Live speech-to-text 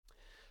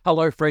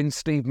Hello friends,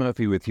 Steve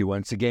Murphy with you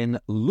once again,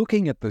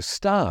 looking at the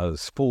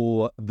stars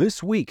for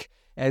this week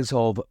as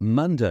of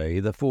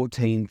Monday, the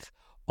 14th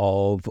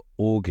of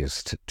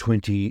August,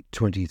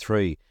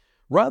 2023.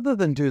 Rather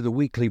than do the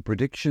weekly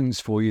predictions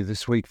for you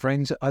this week,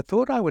 friends, I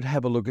thought I would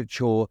have a look at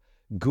your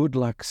good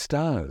luck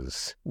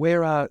stars.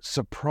 Where are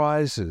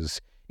surprises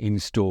in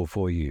store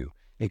for you?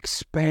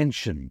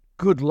 Expansion,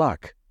 good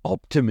luck,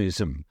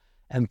 optimism,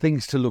 and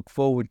things to look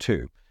forward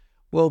to.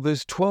 Well,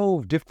 there's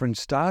 12 different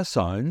star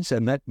signs,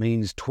 and that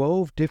means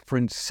 12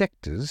 different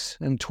sectors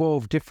and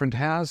 12 different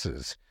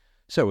houses.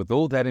 So with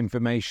all that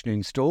information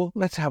in store,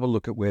 let's have a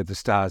look at where the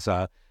stars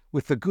are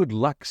with the good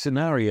luck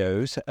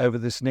scenarios over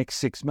this next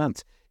 6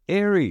 months.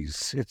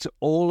 Aries, it's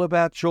all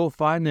about your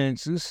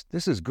finances.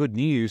 This is good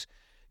news.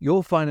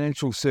 Your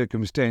financial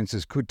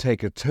circumstances could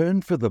take a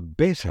turn for the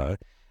better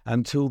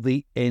until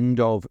the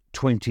end of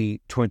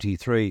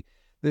 2023.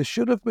 There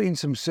should have been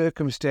some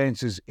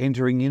circumstances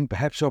entering in,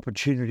 perhaps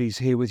opportunities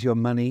here with your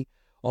money,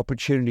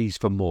 opportunities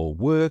for more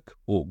work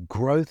or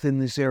growth in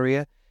this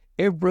area,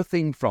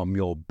 everything from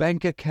your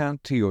bank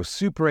account to your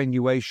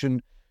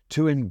superannuation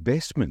to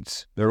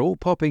investments. They're all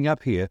popping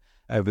up here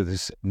over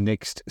this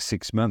next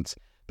 6 months.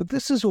 But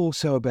this is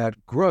also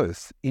about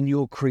growth in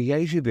your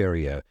creative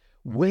area.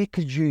 Where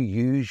could you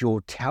use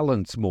your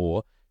talents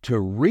more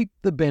to reap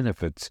the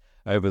benefits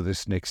over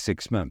this next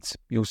 6 months?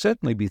 You'll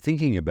certainly be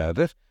thinking about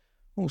it.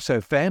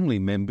 Also, family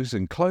members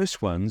and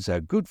close ones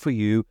are good for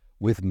you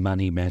with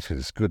money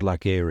matters. Good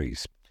luck,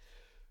 Aries.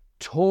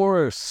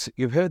 Taurus,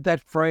 you've heard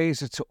that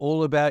phrase, it's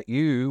all about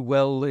you.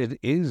 Well, it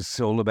is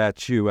all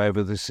about you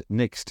over this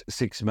next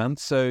 6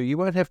 months, so you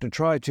won't have to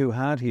try too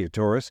hard here,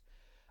 Taurus.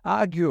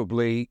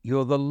 Arguably,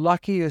 you're the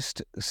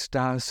luckiest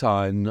star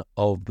sign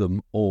of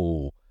them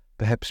all,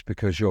 perhaps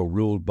because you're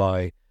ruled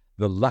by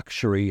the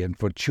luxury and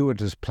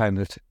fortuitous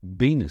planet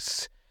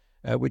Venus,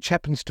 which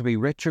happens to be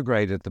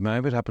retrograde at the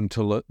moment up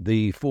until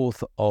the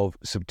 4th of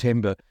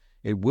September.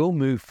 It will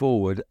move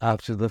forward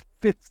after the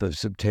 5th of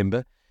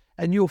September,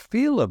 and you'll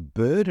feel a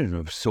burden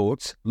of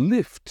sorts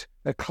lift.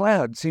 A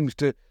cloud seems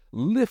to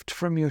lift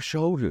from your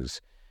shoulders.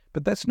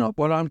 But that's not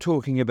what I'm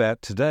talking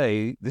about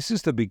today. This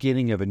is the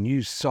beginning of a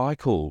new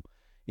cycle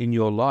in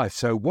your life.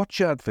 So watch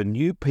out for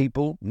new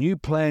people, new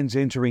plans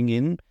entering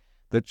in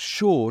that's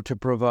sure to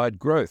provide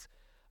growth.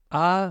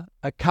 Are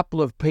a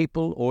couple of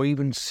people or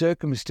even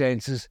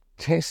circumstances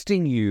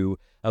testing you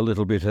a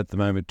little bit at the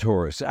moment,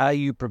 Taurus? Are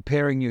you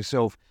preparing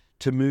yourself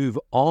to move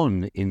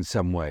on in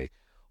some way?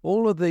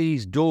 All of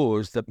these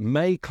doors that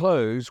may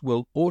close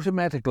will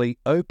automatically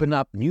open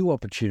up new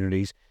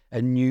opportunities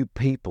and new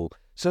people.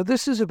 So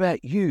this is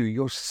about you.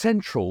 You're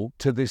central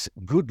to this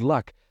good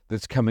luck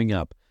that's coming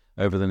up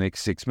over the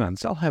next 6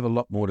 months. I'll have a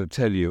lot more to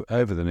tell you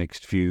over the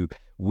next few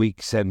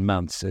weeks and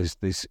months as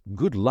this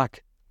good luck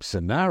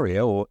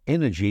scenario or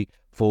energy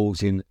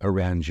falls in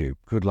around you.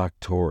 Good luck,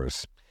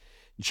 Taurus.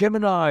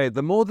 Gemini,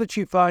 the more that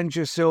you find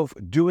yourself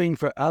doing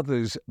for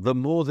others, the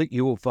more that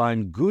you will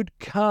find good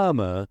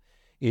karma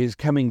is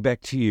coming back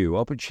to you.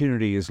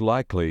 Opportunity is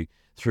likely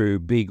through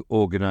big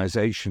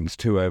organizations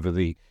too over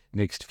the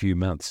next few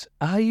months.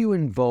 Are you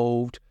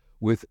involved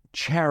with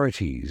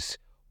charities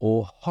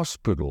or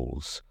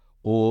hospitals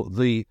or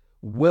the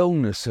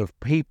wellness of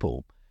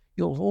people?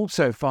 You'll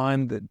also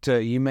find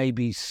that you may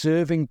be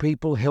serving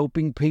people,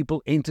 helping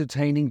people,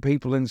 entertaining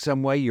people in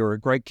some way. You're a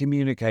great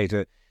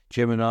communicator,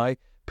 Gemini.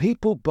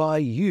 People buy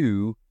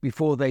you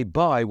before they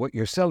buy what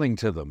you're selling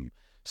to them.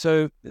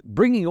 So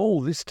bringing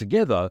all this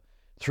together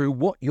through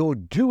what you're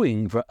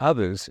doing for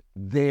others,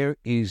 there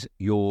is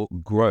your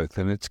growth,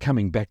 and it's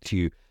coming back to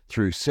you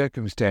through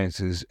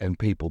circumstances and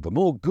people. The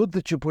more good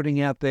that you're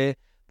putting out there,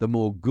 the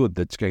more good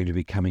that's going to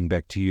be coming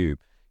back to you.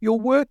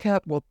 You'll work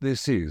out what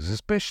this is,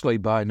 especially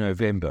by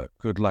November.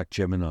 Good luck,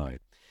 Gemini.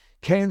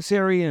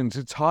 Cancerians,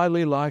 it's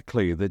highly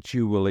likely that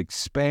you will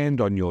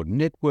expand on your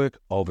network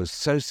of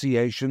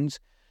associations.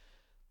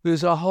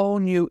 There's a whole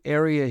new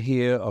area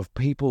here of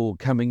people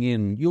coming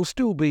in. You'll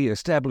still be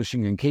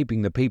establishing and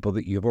keeping the people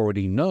that you've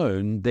already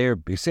known. They're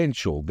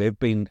essential. They've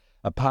been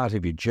a part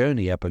of your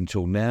journey up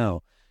until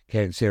now,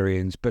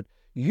 Cancerians. But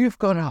you've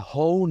got a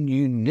whole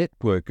new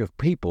network of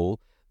people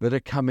that are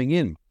coming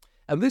in.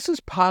 And this is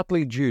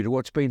partly due to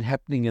what's been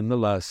happening in the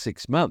last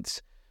 6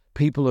 months.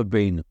 People have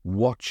been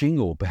watching,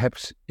 or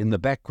perhaps in the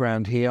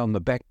background here on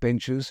the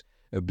backbenches,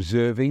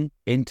 observing,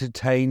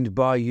 entertained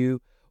by you,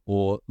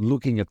 or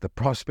looking at the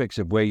prospects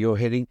of where you're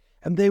heading,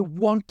 and they're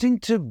wanting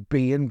to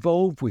be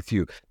involved with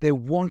you. They're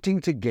wanting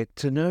to get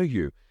to know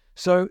you.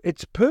 So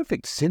it's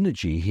perfect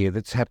synergy here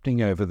that's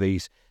happening over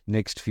these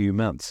next few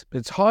months.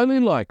 It's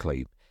highly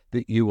likely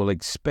that you will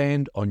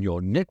expand on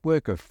your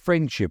network of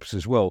friendships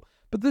as well,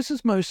 but this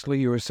is mostly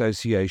your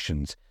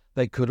associations.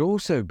 They could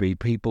also be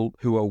people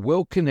who are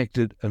well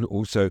connected and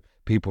also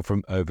people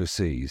from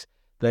overseas.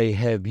 They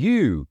have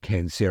you,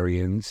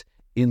 Cancerians,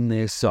 in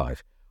their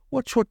sight.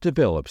 Watch what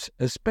develops,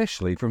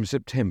 especially from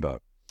September.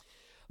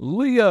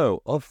 Leo,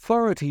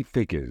 authority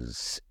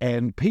figures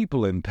and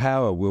people in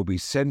power will be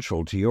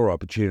central to your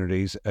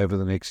opportunities over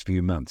the next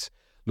few months.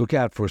 Look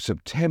out for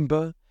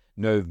September,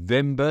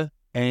 November,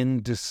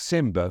 and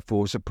December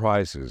for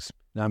surprises.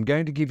 Now, I'm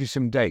going to give you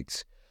some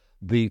dates.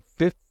 The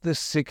 5th, the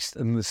 6th,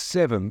 and the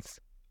 7th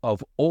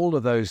of all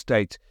of those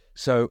dates.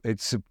 So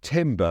it's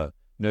September,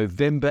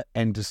 November,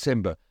 and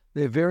December.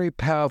 They're very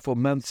powerful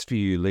months for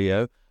you,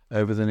 Leo,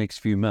 over the next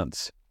few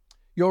months.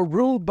 You're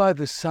ruled by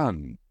the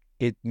sun.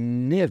 It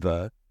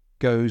never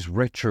goes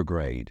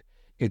retrograde.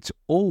 It's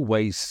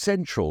always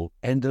central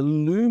and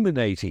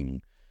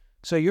illuminating.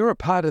 So you're a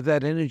part of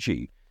that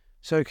energy.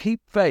 So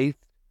keep faith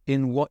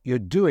in what you're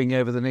doing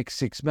over the next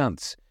 6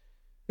 months.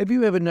 Have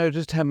you ever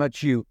noticed how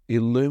much you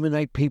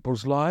illuminate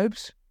people's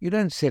lives? You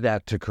don't set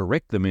out to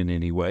correct them in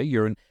any way.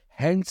 You're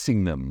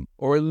enhancing them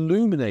or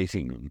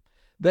illuminating them.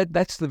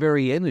 That's the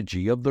very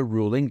energy of the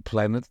ruling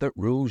planet that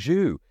rules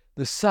you,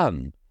 the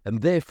sun,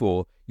 and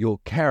therefore you're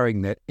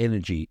carrying that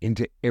energy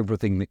into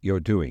everything that you're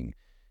doing.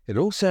 It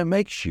also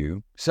makes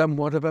you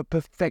somewhat of a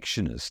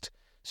perfectionist.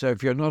 So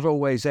if you're not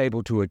always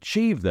able to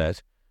achieve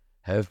that,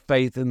 have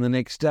faith in the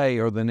next day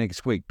or the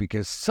next week,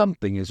 because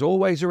something is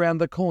always around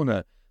the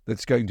corner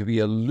that's going to be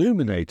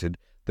illuminated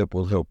that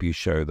will help you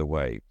show the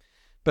way.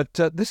 But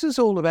this is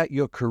all about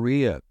your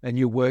career and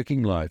your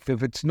working life.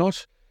 If it's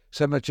not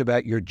so much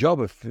about your job,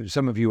 if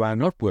some of you are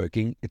not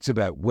working, it's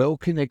about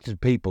well-connected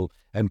people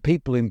and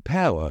people in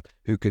power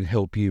who can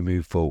help you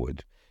move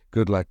forward.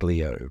 Good luck,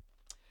 Leo.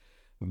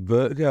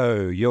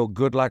 Virgo, your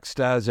good luck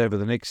stars over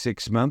the next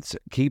 6 months.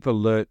 Keep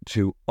alert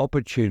to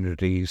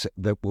opportunities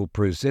that will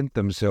present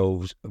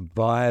themselves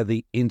via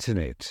the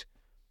internet.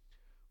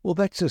 Well,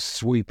 that's a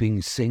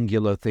sweeping,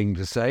 singular thing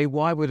to say.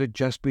 Why would it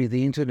just be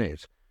the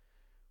internet?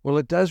 Well,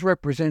 it does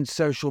represent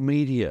social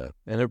media,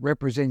 and it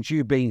represents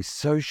you being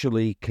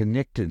socially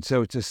connected,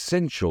 so it's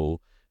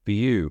essential for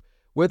you.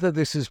 Whether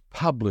this is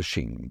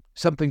publishing,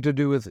 something to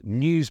do with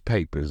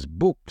newspapers,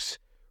 books,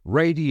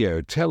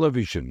 radio,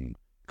 television,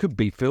 could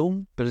be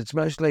film, but it's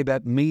mostly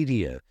about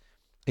media,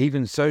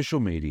 even social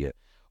media.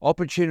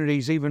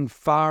 Opportunities even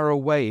far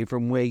away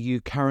from where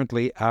you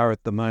currently are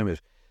at the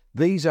moment.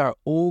 These are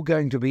all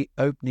going to be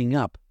opening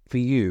up for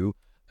you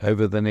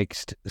over the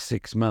next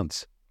 6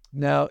 months.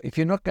 Now, if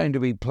you're not going to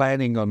be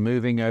planning on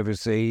moving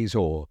overseas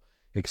or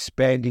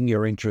expanding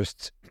your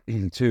interests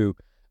into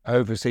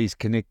overseas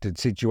connected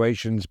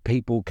situations,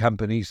 people,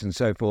 companies, and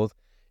so forth,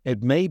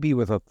 it may be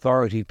with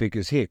authority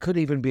figures here. It could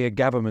even be a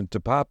government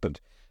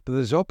department. But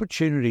there's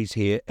opportunities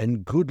here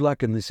and good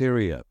luck in this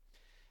area.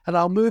 And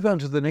I'll move on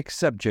to the next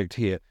subject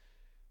here.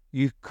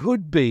 You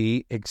could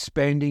be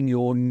expanding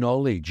your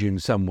knowledge in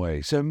some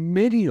way. So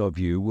many of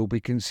you will be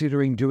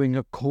considering doing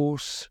a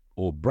course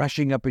or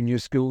brushing up in your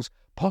skills,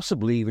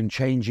 possibly even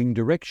changing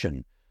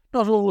direction.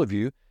 Not all of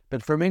you,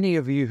 but for many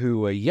of you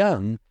who are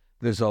young,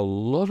 there's a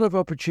lot of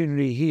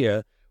opportunity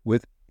here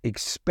with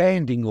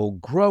expanding or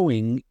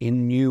growing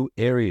in new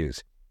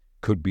areas.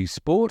 Could be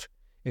sport.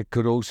 It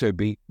could also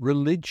be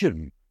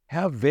religion.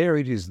 How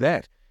varied is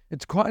that?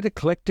 It's quite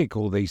eclectic,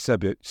 all these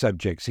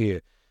subjects here.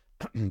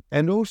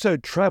 And also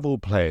travel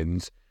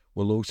plans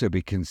will also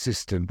be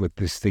consistent with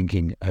this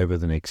thinking over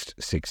the next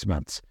 6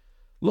 months.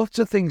 Lots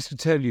of things to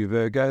tell you,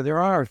 Virgo. There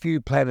are a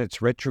few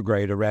planets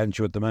retrograde around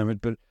you at the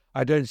moment, but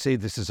I don't see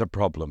this as a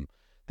problem.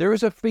 There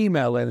is a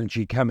female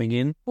energy coming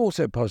in,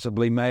 also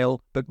possibly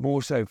male, but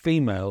more so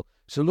female,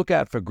 so look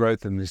out for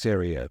growth in this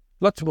area.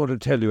 Lots more to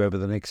tell you over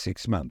the next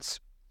 6 months.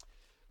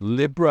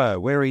 Libra,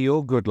 where are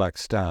your good luck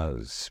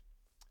stars?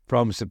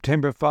 From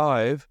September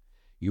 5,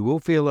 you will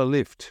feel a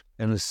lift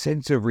and a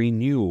sense of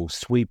renewal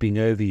sweeping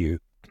over you.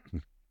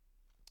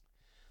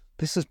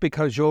 This is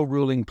because your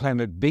ruling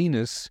planet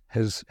Venus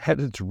has had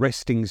its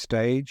resting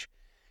stage.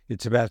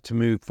 It's about to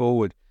move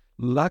forward.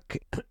 Luck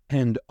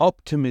and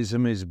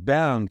optimism is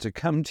bound to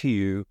come to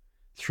you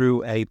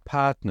through a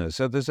partner.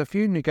 So there's a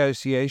few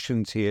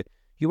negotiations here.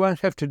 You won't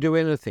have to do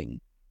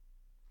anything.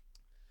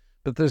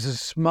 But there's a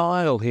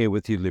smile here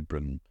with you,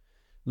 Libran.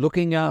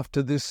 Looking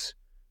after this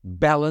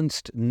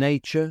balanced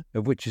nature,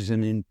 of which is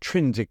an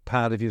intrinsic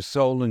part of your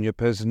soul and your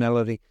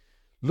personality.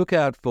 Look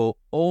out for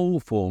all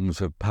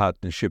forms of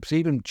partnerships,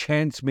 even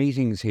chance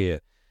meetings here.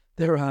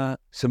 There are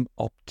some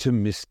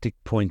optimistic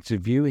points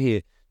of view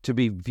here to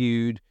be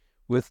viewed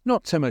with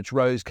not so much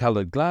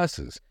rose-coloured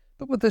glasses,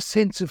 but with a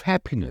sense of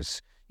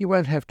happiness. You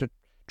won't have to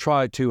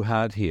try too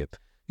hard here.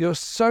 Your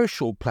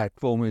social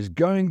platform is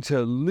going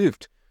to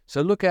lift.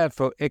 So look out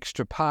for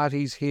extra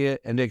parties here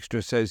and extra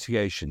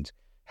associations.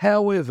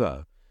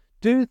 However,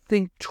 do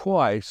think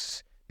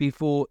twice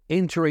before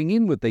entering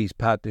in with these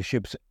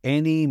partnerships,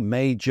 any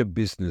major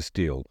business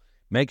deal.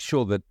 Make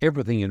sure that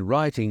everything in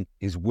writing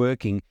is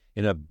working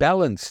in a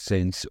balanced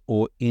sense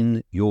or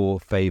in your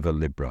favour,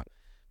 Libra.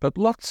 But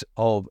lots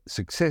of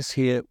success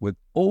here with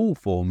all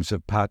forms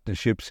of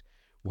partnerships.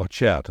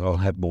 Watch out, I'll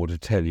have more to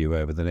tell you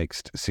over the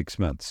next 6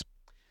 months.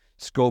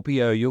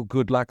 Scorpio, your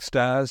good luck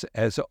stars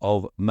as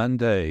of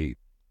Monday,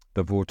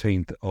 the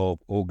 14th of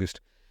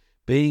August.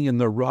 Being in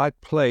the right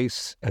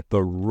place at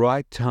the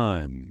right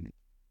time.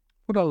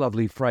 What a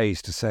lovely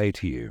phrase to say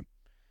to you.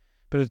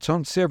 But it's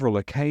on several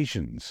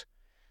occasions.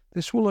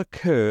 This will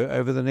occur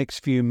over the next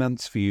few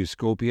months for you,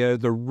 Scorpio.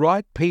 The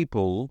right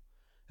people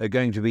are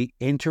going to be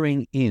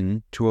entering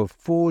in to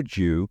afford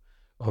you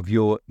of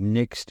your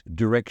next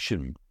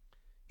direction.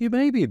 You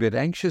may be a bit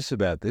anxious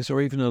about this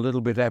or even a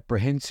little bit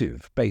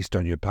apprehensive based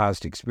on your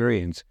past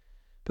experience,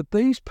 but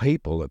these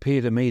people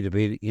appear to me to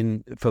be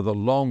in for the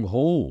long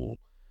haul.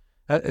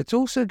 It's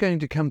also going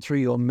to come through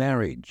your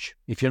marriage.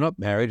 If you're not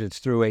married, it's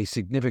through a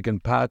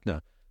significant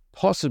partner,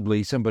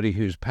 possibly somebody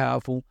who's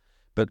powerful,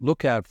 but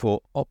look out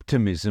for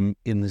optimism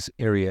in this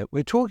area.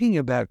 We're talking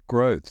about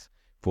growth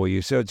for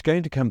you, so it's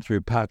going to come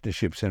through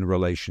partnerships and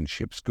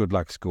relationships. Good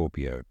luck,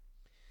 Scorpio.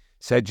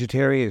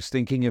 Sagittarius,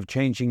 thinking of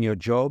changing your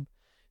job,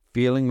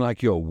 feeling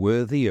like you're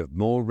worthy of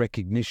more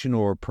recognition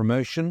or a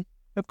promotion?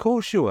 Of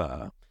course you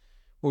are.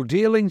 Well,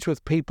 dealings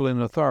with people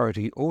in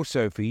authority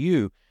also for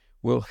you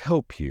will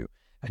help you.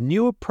 A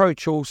new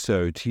approach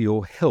also to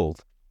your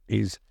health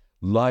is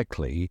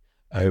likely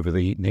over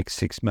the next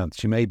 6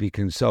 months. You may be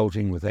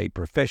consulting with a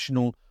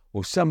professional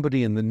or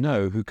somebody in the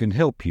know who can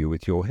help you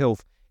with your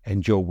health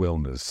and your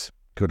wellness.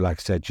 Good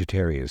luck,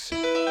 Sagittarius.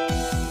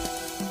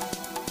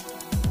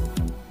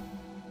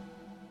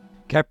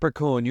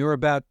 Capricorn, you're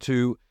about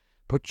to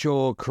put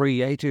your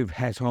creative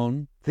hat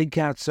on, think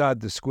outside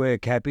the square,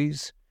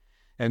 Cappies,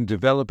 and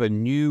develop a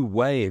new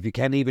way, if you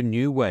can, even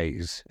new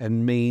ways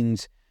and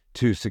means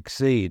to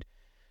succeed.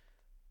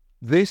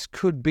 This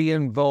could be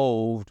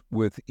involved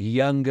with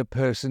younger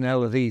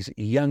personalities,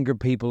 younger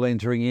people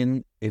entering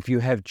in. If you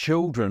have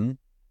children,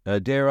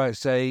 dare I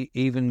say,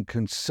 even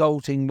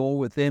consulting more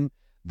with them,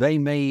 they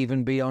may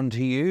even be on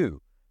to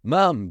you.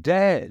 Mum,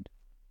 Dad,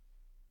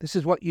 this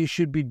is what you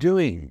should be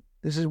doing.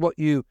 This is what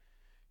you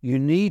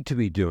need to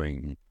be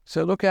doing.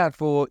 So look out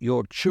for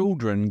your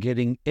children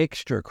getting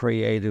extra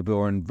creative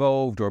or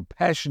involved or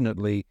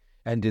passionately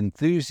and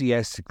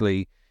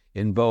enthusiastically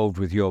involved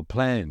with your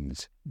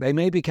plans. They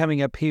may be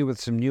coming up here with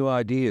some new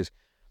ideas.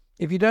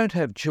 If you don't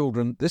have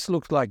children, this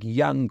looks like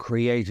young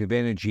creative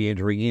energy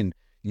entering in.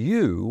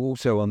 You,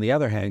 also on the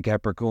other hand,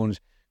 Capricorns,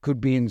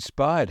 could be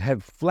inspired,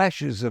 have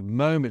flashes of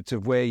moments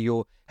of where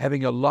you're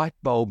having a light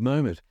bulb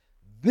moment.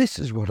 This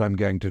is what I'm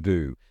going to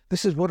do.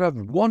 This is what I've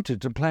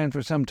wanted to plan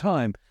for some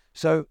time.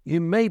 So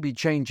you may be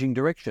changing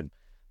direction.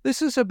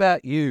 This is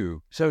about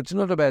you. So it's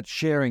not about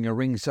sharing a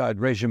ringside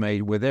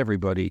resume with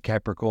everybody,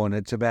 Capricorn.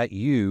 It's about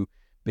you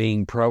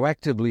being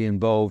proactively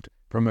involved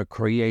from a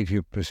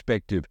creative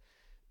perspective.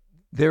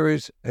 There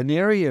is an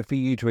area for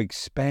you to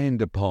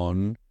expand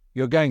upon.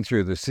 You're going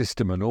through the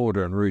system and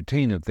order and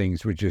routine of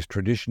things, which is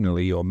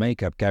traditionally your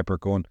makeup,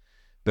 Capricorn.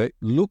 But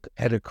look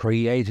at a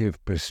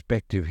creative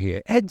perspective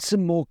here. Add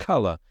some more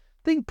color.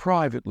 Think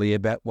privately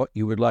about what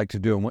you would like to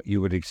do and what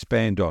you would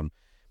expand on.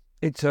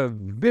 It's a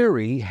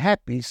very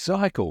happy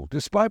cycle.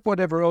 Despite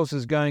whatever else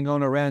is going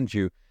on around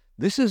you,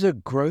 this is a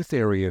growth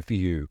area for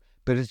you,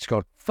 but it's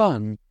got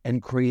fun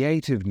and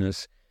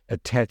creativeness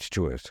attached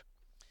to it.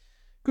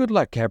 Good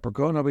luck,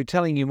 Capricorn. I'll be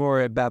telling you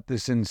more about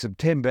this in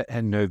September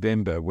and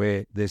November,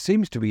 where there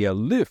seems to be a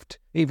lift,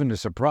 even a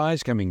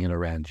surprise coming in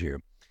around you.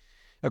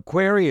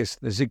 Aquarius,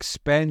 there's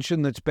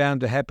expansion that's bound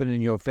to happen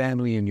in your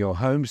family and your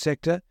home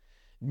sector.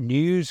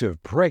 News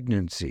of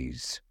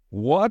pregnancies.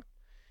 What?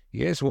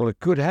 Yes, well, it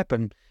could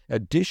happen.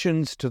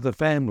 Additions to the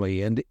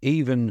family and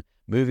even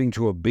moving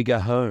to a bigger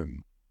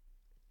home.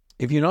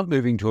 If you're not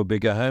moving to a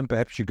bigger home,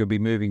 perhaps you could be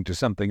moving to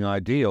something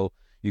ideal.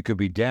 You could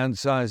be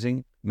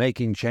downsizing,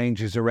 making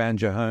changes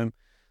around your home.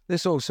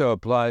 This also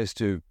applies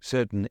to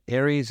certain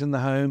areas in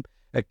the home,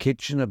 a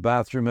kitchen, a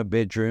bathroom, a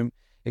bedroom,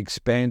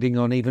 expanding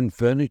on even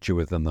furniture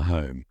within the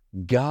home,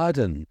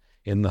 garden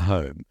in the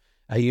home.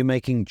 Are you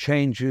making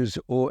changes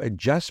or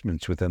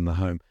adjustments within the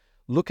home?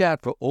 Look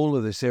out for all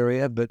of this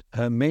area, but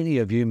many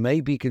of you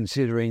may be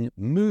considering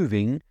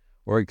moving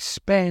or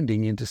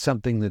expanding into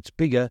something that's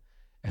bigger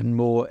and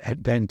more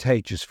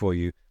advantageous for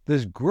you.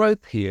 There's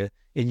growth here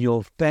in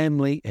your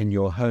family and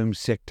your home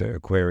sector,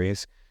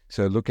 Aquarius,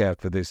 so look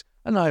out for this.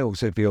 And I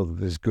also feel that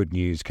there's good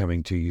news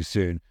coming to you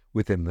soon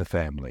within the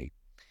family.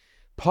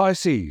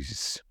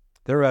 Pisces,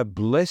 there are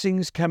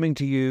blessings coming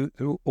to you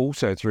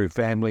also through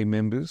family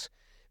members.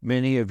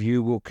 Many of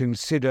you will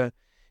consider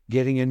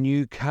getting a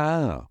new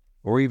car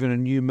or even a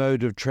new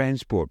mode of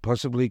transport,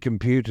 possibly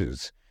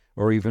computers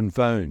or even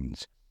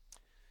phones.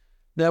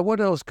 Now, what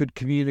else could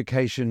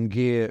communication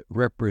gear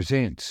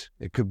represent?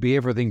 It could be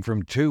everything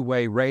from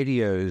two-way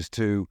radios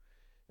to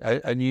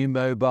a new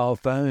mobile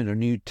phone, a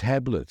new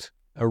tablet,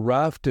 a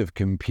raft of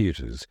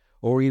computers,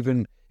 or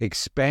even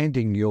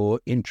expanding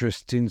your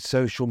interests in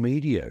social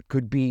media.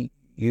 Could be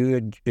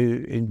you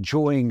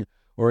enjoying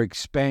or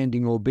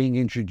expanding or being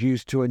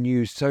introduced to a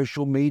new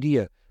social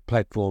media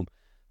platform.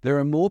 There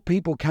are more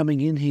people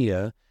coming in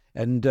here,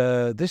 and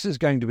this is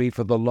going to be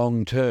for the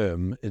long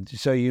term.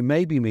 So you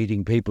may be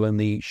meeting people in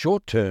the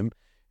short term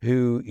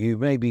who you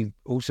may be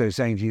also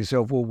saying to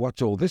yourself, well,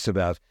 what's all this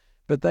about?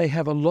 But they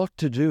have a lot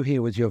to do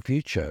here with your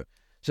future.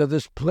 So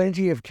there's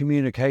plenty of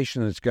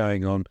communication that's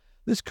going on.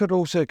 This could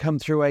also come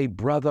through a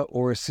brother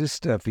or a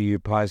sister for you,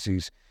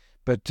 Pisces.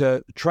 But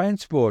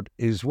transport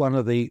is one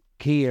of the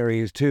key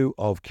areas too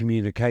of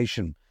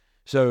communication.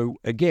 So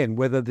again,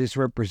 whether this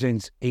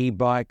represents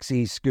e-bikes,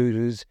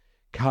 e-scooters,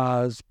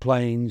 cars,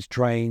 planes,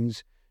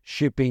 trains,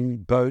 shipping,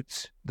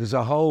 boats. There's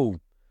a whole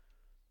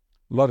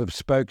lot of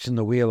spokes in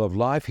the wheel of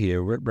life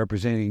here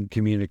representing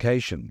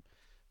communication.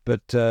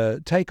 But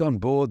take on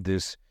board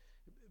this.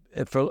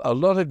 For a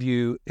lot of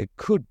you, it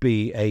could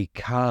be a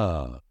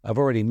car. I've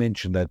already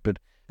mentioned that, but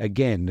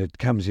again, it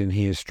comes in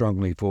here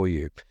strongly for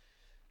you.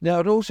 Now,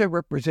 it also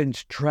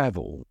represents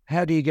travel.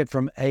 How do you get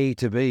from A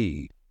to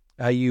B?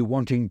 Are you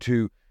wanting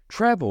to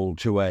travel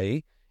to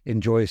A,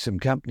 enjoy some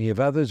company of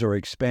others, or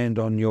expand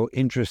on your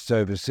interests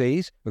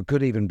overseas? It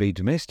could even be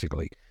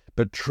domestically.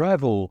 But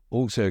travel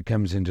also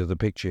comes into the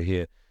picture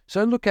here.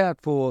 So look out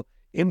for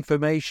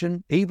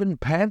information, even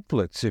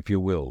pamphlets, if you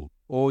will,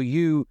 or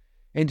you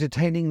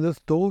entertaining the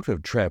thought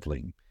of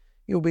travelling.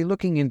 You'll be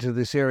looking into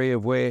this area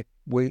of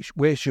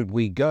where should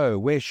we go?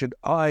 Where should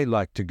I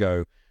like to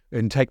go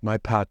and take my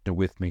partner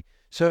with me?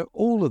 So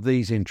all of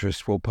these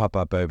interests will pop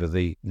up over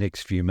the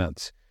next few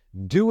months.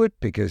 Do it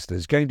because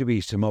there's going to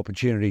be some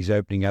opportunities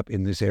opening up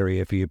in this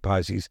area for you,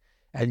 Pisces,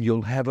 and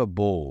you'll have a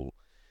ball.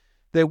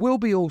 There will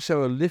be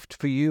also a lift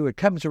for you. It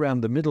comes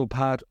around the middle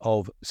part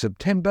of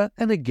September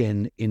and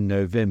again in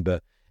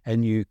November,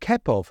 and you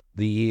cap off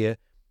the year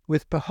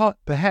with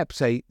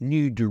perhaps a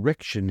new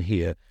direction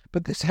here,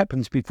 but this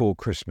happens before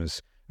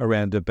Christmas,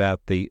 around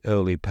about the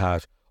early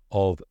part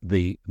of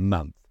the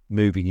month,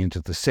 moving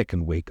into the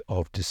second week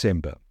of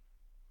December.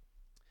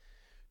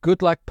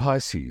 Good luck,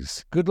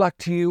 Pisces. Good luck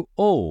to you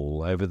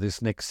all over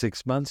this next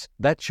 6 months.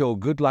 That's your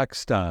good luck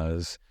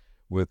stars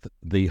with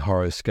the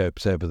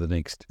horoscopes over the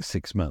next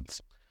 6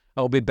 months.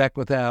 I'll be back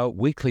with our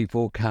weekly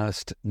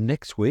forecast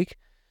next week.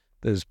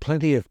 There's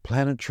plenty of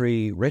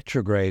planetary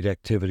retrograde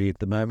activity at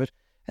the moment,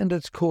 and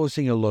it's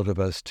causing a lot of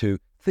us to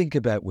think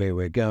about where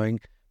we're going,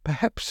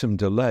 perhaps some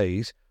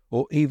delays,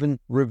 or even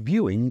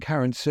reviewing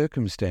current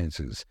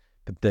circumstances.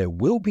 But there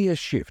will be a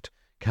shift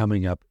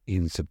coming up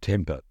in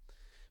September.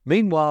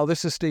 Meanwhile,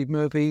 this is Steve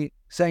Murphy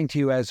saying to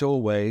you, as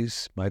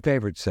always, my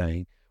favourite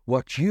saying,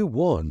 what you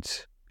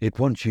want, it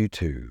wants you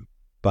to.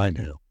 Bye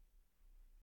now.